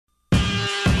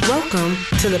Welcome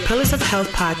to the Pillars of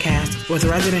Health podcast with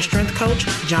resident strength coach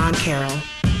John Carroll.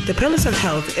 The Pillars of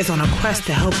Health is on a quest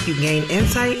to help you gain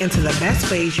insight into the best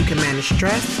ways you can manage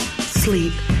stress,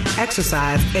 sleep,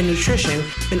 exercise, and nutrition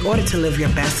in order to live your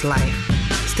best life.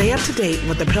 Stay up to date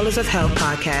with the Pillars of Health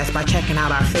podcast by checking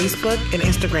out our Facebook and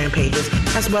Instagram pages,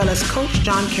 as well as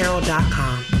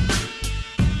CoachJohnCarroll.com.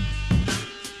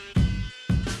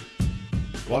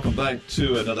 Welcome back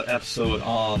to another episode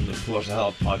on the Pillars of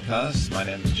Health podcast. My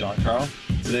name is John Carroll.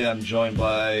 Today I'm joined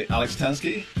by Alex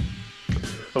Tanskey.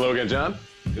 Hello again, John.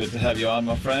 Good to have you on,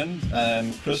 my friend.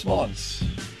 And Chris Mullins.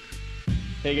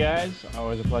 Hey guys,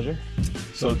 always a pleasure.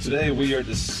 So today we are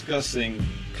discussing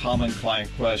common client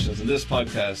questions, and this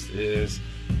podcast is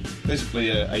basically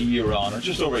a year on, or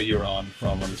just over a year on,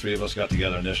 from when the three of us got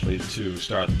together initially to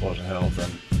start the Pillars of Health.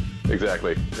 And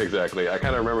Exactly. I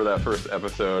kind of remember that first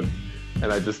episode,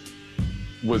 and I just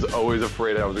was always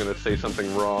afraid I was going to say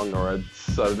something wrong, or I'd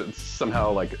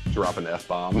somehow like drop an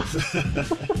F-bomb.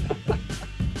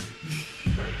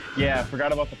 Yeah, I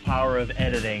forgot about the power of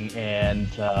editing, and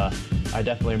I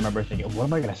definitely remember thinking, what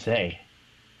am I going to say?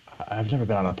 I've never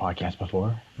been on a podcast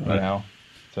before, right. You know?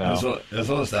 So. As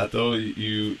well as that, though,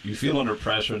 you feel under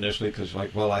pressure initially because,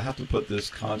 like, well, I have to put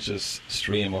this conscious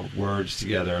stream of words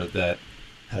together that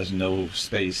has no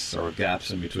space or gaps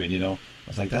in between, you know? I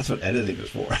was like, that's what editing is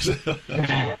for.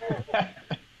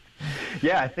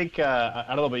 Yeah, I think, I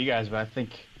don't know about you guys, but I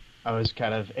think I was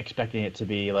kind of expecting it to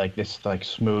be like this like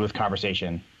smooth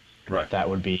conversation. Right. That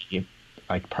would be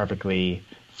like perfectly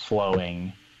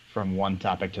flowing from one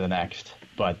topic to the next.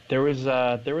 But there was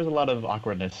a lot of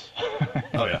awkwardness.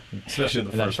 Oh, yeah. Especially in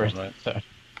the first one, right? So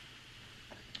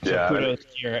Yeah. kudos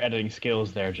to your editing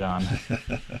skills there, John.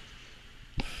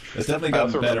 It's definitely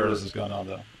gotten better as it's gone on,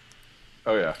 though.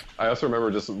 Oh, yeah. I also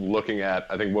remember just looking at,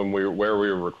 I think where we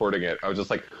were recording it, I was just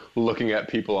like looking at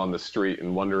people on the street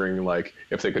and wondering like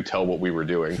if they could tell what we were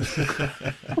doing.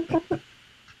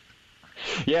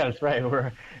 Yeah, that's right.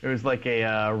 It was like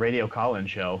a radio call-in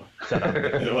show set up.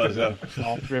 It was, yeah.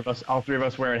 All three of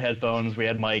us wearing headphones. We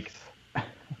had mics.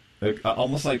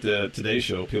 Almost like the Today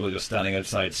Show, people are just standing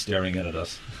outside staring in at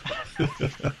us.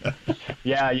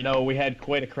 Yeah, you know, we had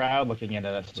quite a crowd looking in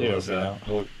at us, too. It was,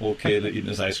 old kid eating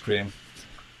his ice cream.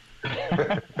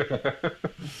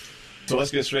 So let's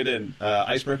get straight in.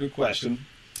 Icebreaker question.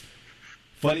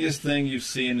 Funniest thing you've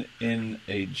seen in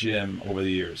a gym over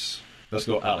the years? Let's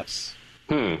go, Alex.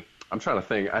 I'm trying to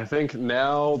think. I think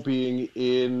now being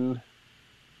in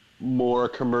more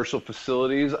commercial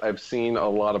facilities, I've seen a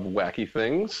lot of wacky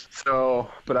things. So,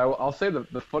 but I'll say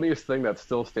the funniest thing that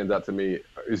still stands out to me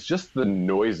is just the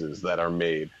noises that are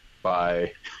made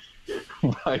by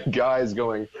guys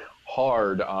going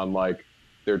hard on like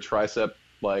their tricep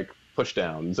like push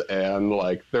downs and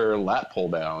like their lat pull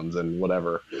downs and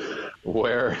whatever,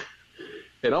 where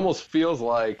it almost feels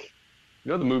like,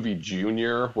 you know, the movie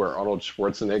Junior where Arnold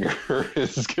Schwarzenegger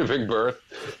is giving birth?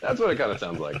 That's what it kind of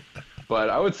sounds like. But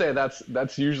I would say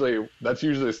that's usually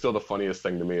still the funniest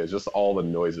thing to me, is just all the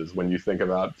noises when you think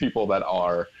about people that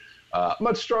are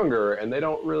much stronger and they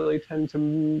don't really tend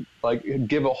to like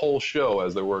give a whole show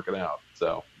as they're working out.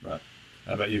 So, right.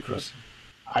 How about you, Chris?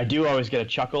 I do always get a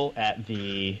chuckle at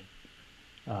the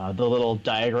little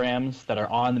diagrams that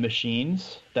are on the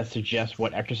machines that suggest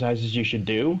what exercises you should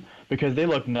do, because they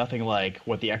look nothing like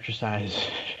what the exercise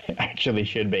actually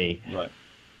should be. Right.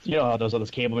 You know how those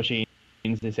cable machines,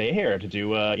 they say, here, to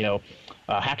do a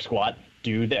hack squat,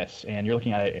 do this, and you're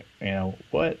looking at it, you know,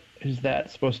 what is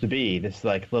that supposed to be? This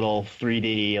like little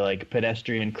 3D like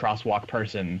pedestrian crosswalk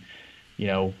person, you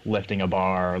know, lifting a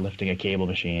bar or lifting a cable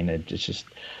machine. It's just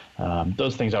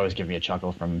those things always give me a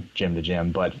chuckle from gym to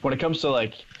gym. But when it comes to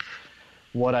like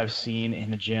what I've seen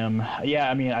in the gym, yeah,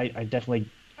 I mean, I definitely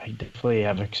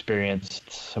have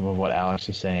experienced some of what Alex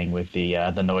is saying with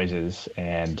the noises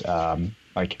and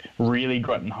like really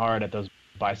grunting hard at those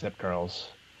bicep curls.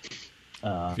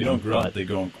 If you don't grunt, they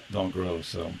don't grow.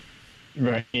 So,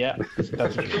 right, yeah,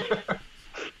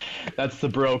 that's the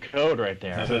bro code right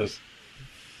there. That is.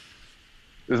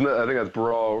 Isn't that? I think that's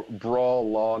brawl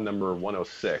law number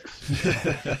 106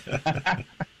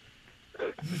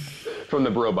 from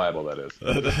the Bro Bible. That is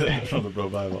from the Bro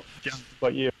Bible. Yeah,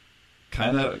 what you?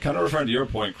 Kind of referring to your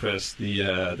point, Chris.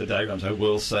 The diagrams. I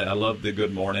will say I love the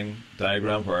good morning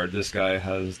diagram where this guy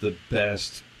has the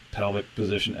best pelvic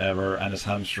position ever, and his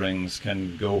hamstrings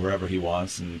can go wherever he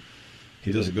wants, and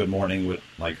he does a good morning with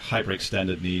like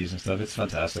hyperextended knees and stuff. It's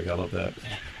fantastic. I love that.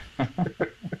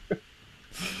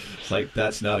 It's like,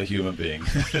 that's not a human being.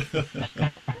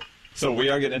 So we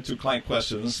are getting into client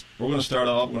questions. We're going to start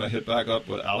off. I'm going to hit back up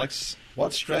with Alex.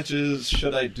 What stretches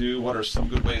should I do? What are some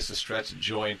good ways to stretch a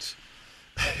joint?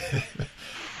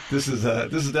 This is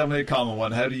definitely a common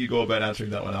one. How do you go about answering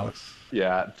that one, Alex?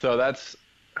 Yeah, so I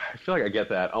feel like I get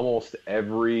that almost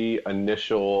every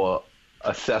initial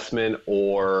assessment,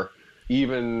 or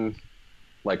even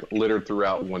like littered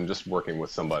throughout when just working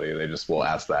with somebody, they just will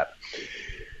ask that.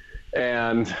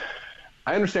 And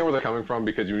I understand where they're coming from,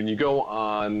 because when you go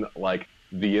on like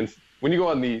the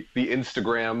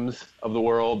Instagrams of the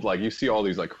world, like you see all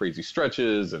these like crazy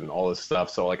stretches and all this stuff.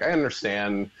 So like I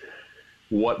understand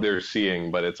what they're seeing,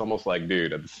 but it's almost like,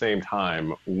 dude, at the same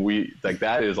time,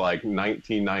 that is like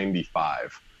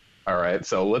 1995. All right.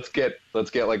 So let's get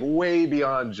like way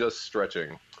beyond just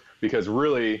stretching, because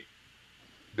really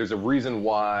there's a reason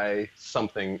why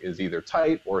something is either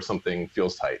tight or something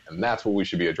feels tight. And that's what we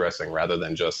should be addressing, rather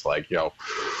than just like,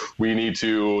 we need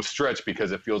to stretch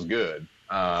because it feels good,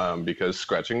 because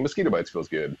scratching mosquito bites feels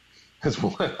good as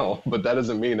well. But that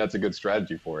doesn't mean that's a good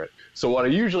strategy for it. So what I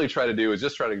usually try to do is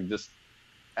just try to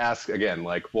ask again,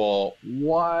 like, well,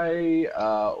 why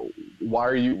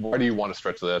do you want to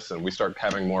stretch this? And we start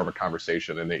having more of a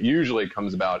conversation, and it usually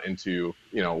comes about into,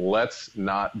 let's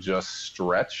not just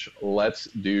stretch, let's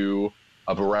do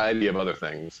a variety of other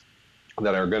things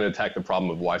that are going to attack the problem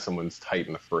of why someone's tight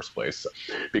in the first place.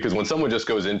 Because when someone just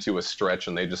goes into a stretch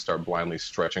and they just start blindly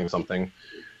stretching something,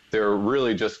 they're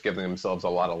really just giving themselves a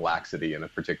lot of laxity in a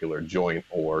particular joint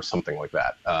or something like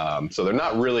that. So they're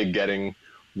not really getting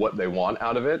what they want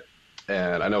out of it.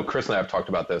 And I know Chris and I have talked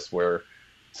about this, where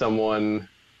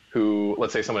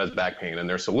let's say someone has back pain, and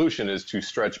their solution is to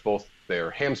stretch both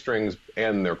their hamstrings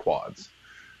and their quads.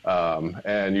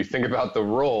 And you think about the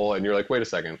roll and you're like, wait a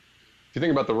second. If you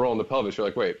think about the roll in the pelvis, you're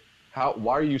like, wait,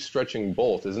 why are you stretching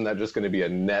both? Isn't that just going to be a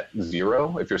net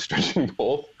zero if you're stretching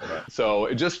both? Right.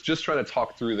 So just trying to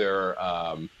talk through their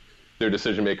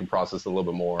decision-making process a little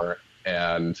bit more,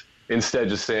 and instead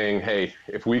just saying, hey,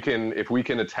 if we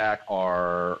can attack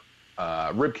our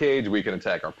rib cage, we can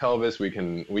attack our pelvis, we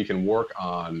can work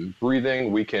on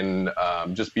breathing, we can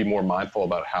just be more mindful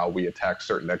about how we attack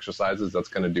certain exercises. That's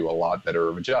going to do a lot better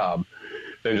of a job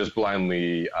than just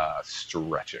blindly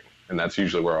stretching. And that's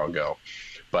usually where I'll go.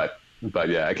 But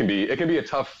yeah, it can be a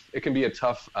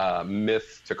tough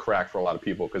myth to crack for a lot of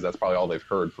people, because that's probably all they've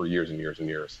heard for years and years and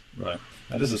years. Right.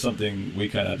 And this is something we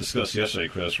kind of discussed yesterday,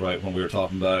 Chris, right, when we were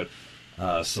talking about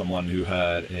someone who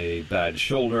had a bad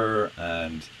shoulder,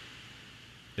 and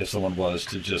if someone was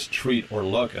to just treat or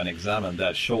look and examine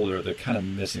that shoulder, they're kind of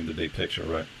missing the big picture,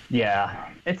 right? Yeah.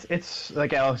 It's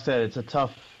like Alex said, it's a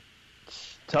tough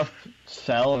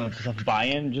sell, and it's a tough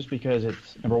buy-in, just because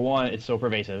it's, number one, it's so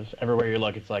pervasive. Everywhere you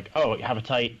look, it's like, oh, you have a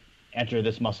tight, enter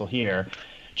this muscle here,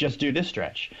 just do this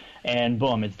stretch, and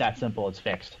boom, it's that simple, it's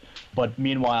fixed. But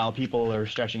meanwhile, people are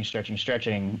stretching,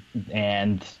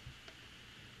 and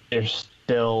they're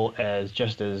still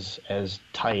just as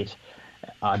tight.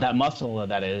 That muscle,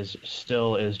 that is,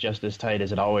 still is just as tight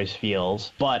as it always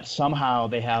feels, but somehow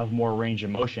they have more range of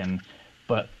motion.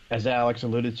 But as Alex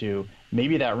alluded to,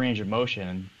 maybe that range of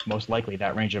motion, most likely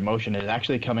that range of motion, is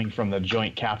actually coming from the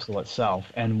joint capsule itself.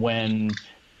 And when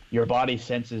your body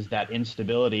senses that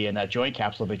instability in that joint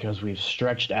capsule, because we've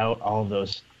stretched out all of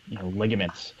those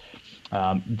ligaments,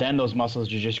 then those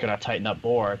muscles are just going to tighten up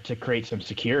more to create some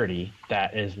security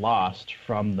that is lost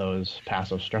from those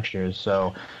passive structures.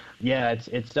 So yeah,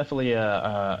 it's definitely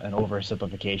an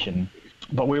oversimplification.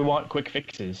 But we want quick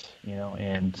fixes,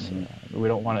 and we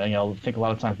don't want to, think a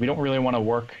lot of times we don't really want to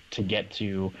work to get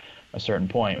to a certain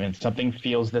point. When something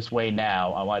feels this way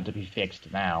now, I want it to be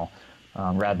fixed now,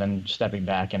 rather than stepping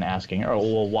back and asking, oh,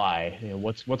 well, why?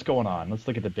 What's going on? Let's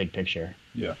look at the big picture.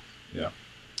 Yeah.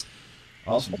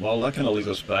 Awesome. Well, that kind of leads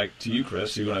us back to you,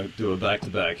 Chris. You're going to do a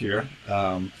back-to-back here.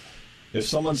 If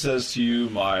someone says to you,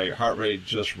 my heart rate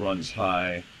just runs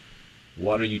high,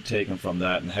 what are you taking from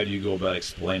that, and how do you go about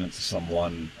explaining to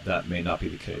someone that may not be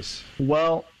the case?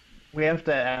 Well, we have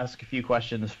to ask a few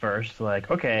questions first, like,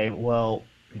 okay, well,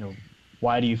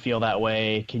 why do you feel that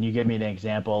way? Can you give me an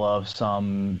example of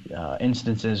some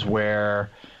instances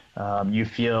where you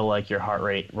feel like your heart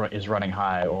rate is running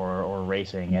high or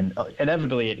racing? And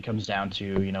inevitably it comes down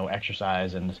to,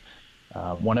 exercise. And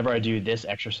whenever I do this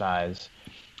exercise,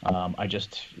 I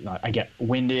get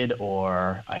winded,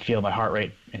 or I feel my heart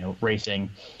rate, racing.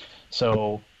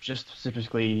 So just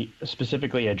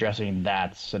specifically addressing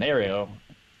that scenario.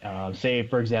 Say,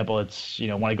 for example, it's,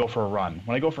 when I go for a run.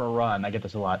 I get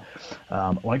this a lot.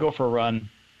 When I go for a run,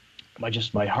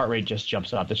 my heart rate just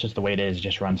jumps up. That's just the way it is. It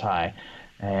just runs high.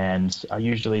 And I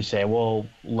usually say, well,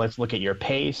 let's look at your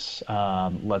pace.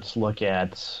 Let's look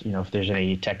at, if there's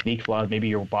any technique flaws. Maybe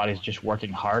your body's just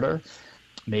working harder.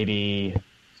 Maybe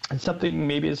it's something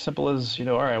maybe as simple as,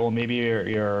 all right, well, maybe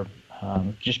you're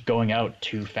just going out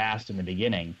too fast in the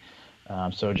beginning.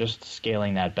 So just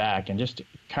scaling that back and just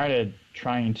kind of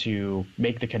trying to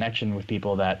make the connection with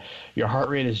people that your heart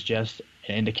rate is just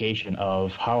an indication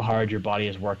of how hard your body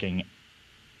is working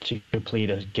to complete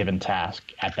a given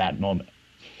task at that moment.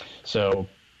 So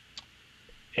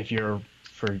if you're,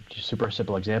 for a super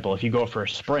simple example, if you go for a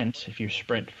sprint, if you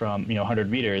sprint from 100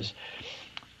 meters,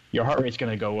 your heart rate's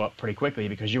going to go up pretty quickly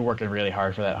because you're working really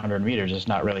hard for that 100 meters. It's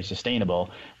not really sustainable.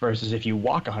 Versus if you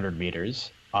walk 100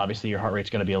 meters, obviously your heart rate's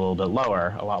going to be a little bit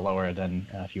lower, a lot lower than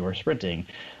if you were sprinting,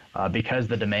 because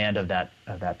the demand of that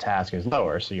task is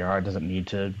lower. So your heart doesn't need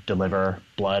to deliver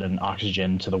blood and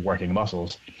oxygen to the working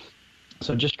muscles.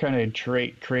 So just kind of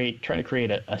trying to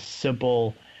create a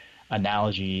simple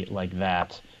analogy like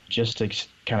that, just to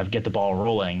kind of get the ball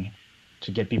rolling,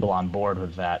 to get people on board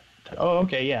with that. Oh,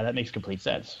 okay, yeah, that makes complete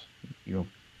sense. You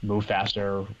move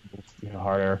faster,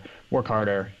 harder, work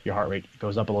harder, your heart rate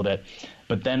goes up a little bit.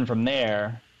 But then from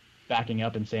there, backing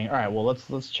up and saying, all right, well,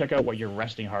 let's check out what your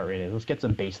resting heart rate is. Let's get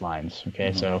some baselines, okay?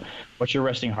 Mm-hmm. So what's your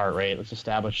resting heart rate? Let's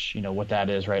establish, what that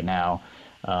is right now.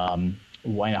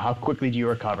 How quickly do you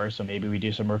recover? So maybe we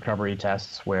do some recovery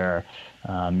tests where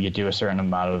you do a certain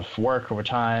amount of work over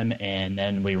time, and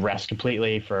then we rest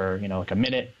completely for like a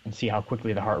minute and see how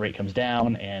quickly the heart rate comes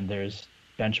down. And there's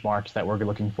benchmarks that we're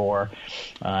looking for,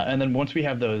 and then once we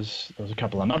have those a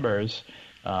couple of numbers,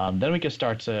 then we can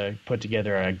start to put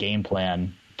together a game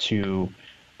plan to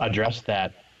address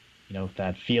that,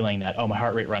 that feeling that, oh, my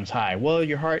heart rate runs high. Well,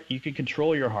 you can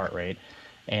control your heart rate,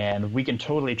 and we can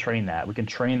totally train that. We can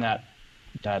train that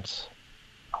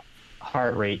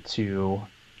heart rate to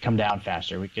come down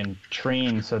faster. We can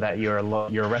train so that your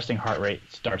resting heart rate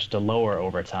starts to lower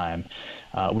over time.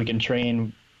 We can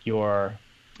train your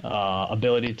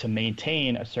ability to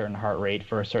maintain a certain heart rate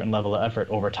for a certain level of effort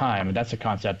over time. And that's a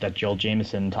concept that Joel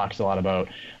Jamieson talks a lot about,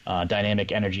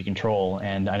 dynamic energy control.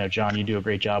 And I know, John, you do a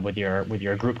great job with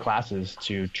your group classes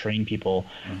to train people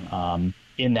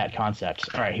in that concept.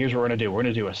 All right, here's what we're going to do. We're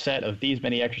going to do a set of these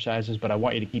many exercises, but I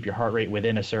want you to keep your heart rate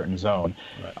within a certain zone.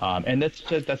 Right. And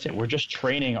that's it. We're just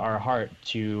training our heart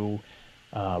to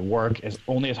work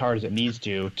only as hard as it needs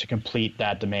to complete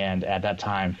that demand at that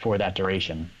time for that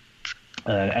duration.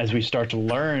 As we start to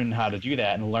learn how to do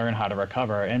that and learn how to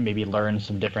recover and maybe learn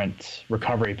some different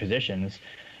recovery positions,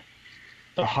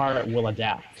 the heart will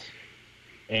adapt.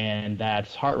 And that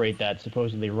heart rate that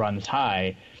supposedly runs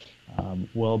high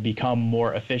will become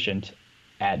more efficient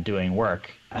at doing work.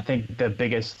 I think the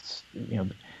biggest,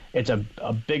 it's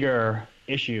a bigger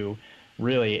issue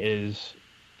really is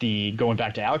going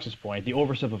back to Alex's point, the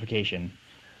oversimplification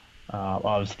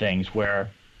of things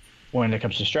where when it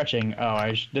comes to stretching,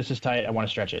 this is tight, I want to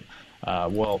stretch it.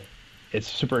 Well, it's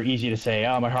super easy to say,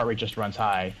 my heart rate just runs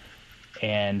high.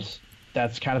 And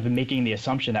that's kind of making the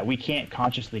assumption that we can't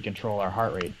consciously control our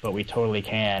heart rate, but we totally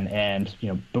can. And,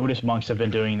 Buddhist monks have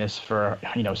been doing this for,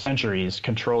 centuries,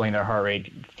 controlling their heart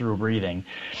rate through breathing.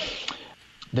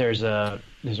 There's a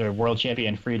world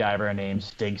champion freediver named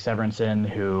Stig Severinsen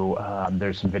who,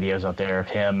 there's some videos out there of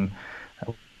him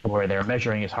where they're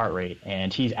measuring his heart rate,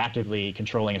 and he's actively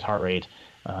controlling his heart rate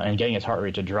and getting his heart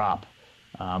rate to drop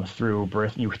through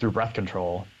breath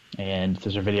control. And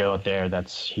there's a video out there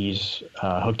he's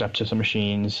hooked up to some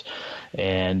machines,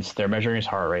 and they're measuring his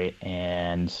heart rate,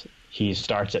 and he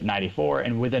starts at 94,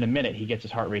 and within a minute he gets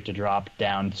his heart rate to drop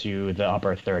down to the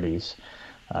upper 30s.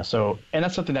 And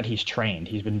that's something that he's trained.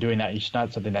 He's been doing that. It's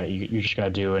not something that you're just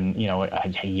going to do in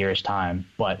a year's time,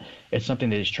 but it's something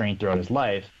that he's trained throughout his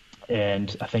life.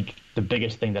 And I think the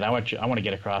biggest thing that I want to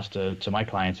get across to my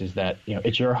clients is that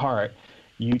it's your heart.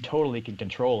 You totally can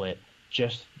control it.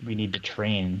 Just we need to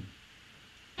train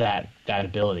that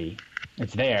ability.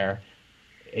 It's there.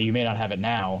 You may not have it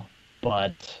now,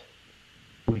 but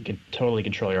we can totally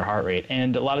control your heart rate.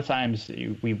 And a lot of times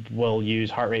we will use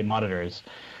heart rate monitors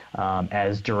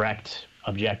as direct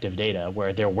objective data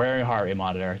where they're wearing a heart rate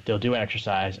monitor. They'll do an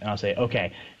exercise, and I'll say,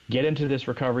 okay, get into this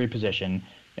recovery position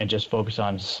and just focus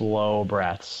on slow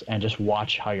breaths and just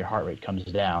watch how your heart rate comes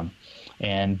down.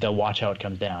 And they'll watch how it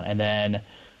comes down. And then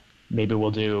maybe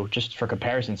we'll do, just for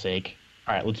comparison's sake,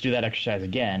 all right, let's do that exercise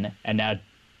again, and now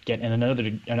get in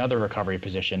another recovery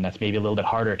position that's maybe a little bit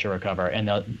harder to recover, and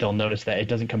they'll notice that it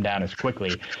doesn't come down as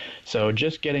quickly. So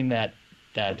just getting that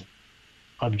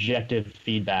objective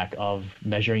feedback of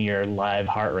measuring your live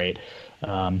heart rate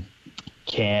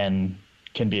can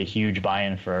be a huge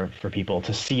buy-in for people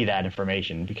to see that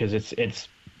information, because it's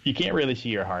you can't really see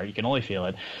your heart, you can only feel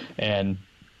it, and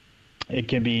it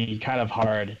can be kind of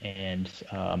hard and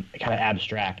kind of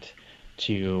abstract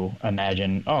to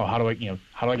imagine, how do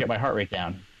I get my heart rate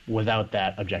down? without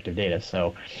that objective data.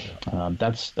 So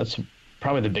that's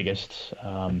probably the biggest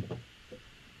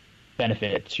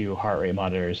benefit to heart rate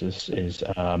monitors is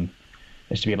to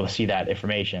be able to see that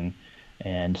information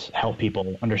and help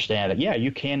people understand that, yeah,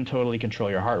 you can totally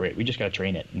control your heart rate. We just got to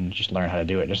train it and just learn how to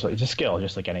do it. It's a skill,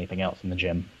 just like anything else in the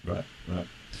gym. Right.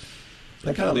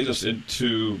 That kind of leads us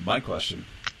into my question.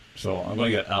 So I'm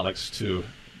going to get Alex to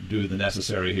do the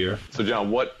necessary here. So,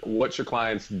 John, what should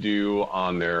clients do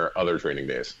on their other training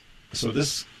days? So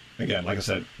this, again, like I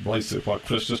said, relates to what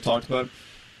Chris just talked about.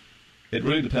 It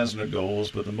really depends on their goals,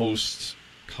 but the most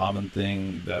common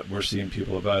thing that we're seeing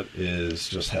people about is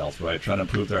just health, right? Trying to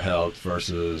improve their health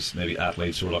versus maybe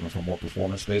athletes who are looking for more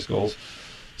performance-based goals.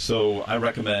 So I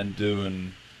recommend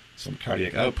doing some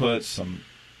cardiac output, some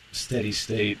steady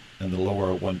state in the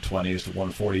lower 120s to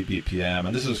 140 BPM.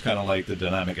 And this is kind of like the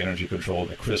dynamic energy control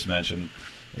that Chris mentioned.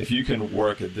 If you can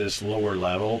work at this lower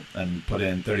level and put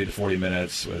in 30 to 40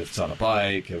 minutes, whether it's on a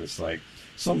bike, if it's like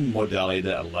some modality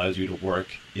that allows you to work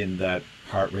in that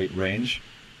heart rate range,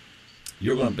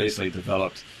 you're going to basically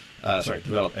develop an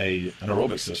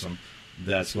aerobic system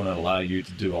that's going to allow you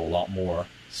to do a lot more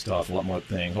stuff, a lot more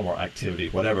things, a lot more activity,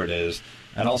 whatever it is,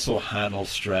 and also handle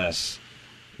stress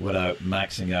without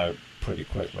maxing out pretty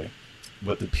quickly.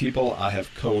 But the people I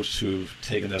have coached who've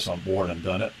taken this on board and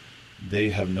done it, they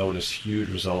have noticed huge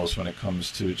results when it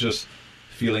comes to just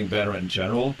feeling better in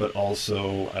general, but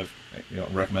also I've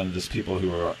recommended this to people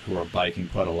who are biking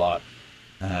quite a lot,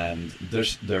 and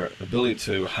their ability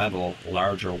to handle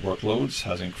larger workloads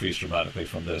has increased dramatically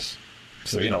from this.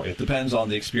 So, it depends on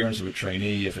the experience of a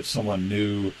trainee. If it's someone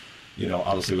new,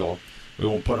 obviously we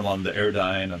won't put them on the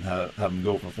Airdyne and have them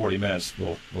go for 40 minutes.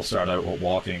 We'll start out with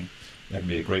walking. That can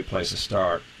be a great place to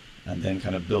start, and then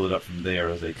kind of build it up from there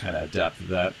as they kind of adapt to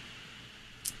that.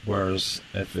 Whereas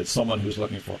if it's someone who's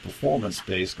looking for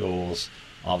performance-based goals,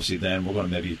 obviously then we're going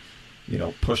to maybe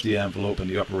push the envelope in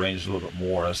the upper range a little bit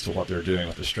more as to what they're doing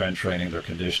with their strength training, their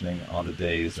conditioning on the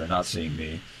days they're not seeing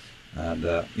me. And,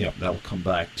 that will come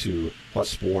back to what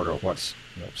sport or what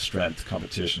strength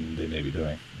competition they may be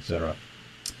doing, etc.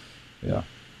 Yeah.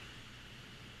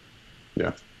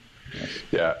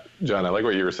 John, I like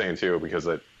what you were saying too, because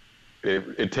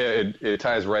it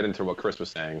ties right into what Chris was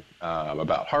saying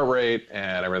about heart rate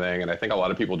and everything. And I think a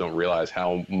lot of people don't realize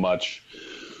how much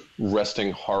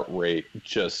resting heart rate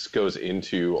just goes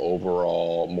into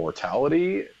overall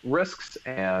mortality risks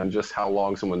and just how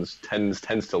long someone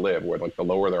tends to live, where like the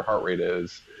lower their heart rate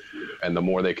is and the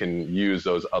more they can use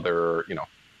those other,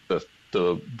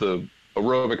 the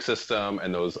aerobic system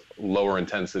and those lower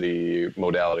intensity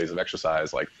modalities of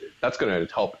exercise, like that's going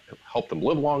to help them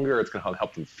live longer. It's going to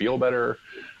help them feel better,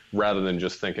 rather than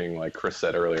just thinking, like Chris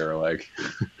said earlier, like,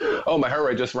 oh, my heart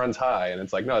rate just runs high. And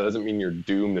it's like, no, it doesn't mean you're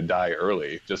doomed to die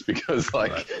early just because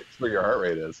it's where your heart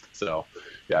rate is. So,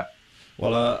 yeah.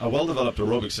 Well, a well-developed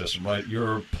aerobic system, right?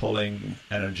 You're pulling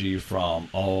energy from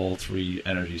all three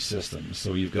energy systems.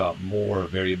 So you've got more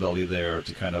variability there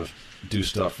to kind of do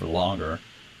stuff for longer.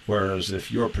 Whereas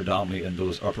if you're predominantly in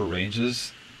those upper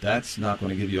ranges, that's not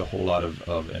going to give you a whole lot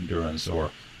of endurance or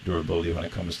durability when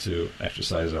it comes to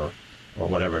exercise or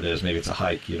whatever it is. Maybe it's a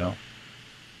hike, Yeah,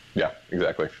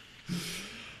 exactly.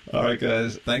 All right,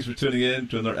 guys. Thanks for tuning in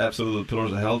to another episode of The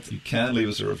Pillars of Health. You can leave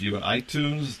us a review on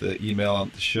iTunes. The email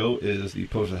on the show is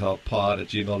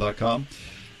thepillarsofhealthpod@gmail.com.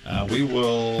 We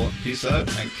will peace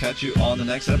out and catch you on the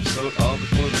next episode of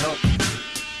The Pillars of Health.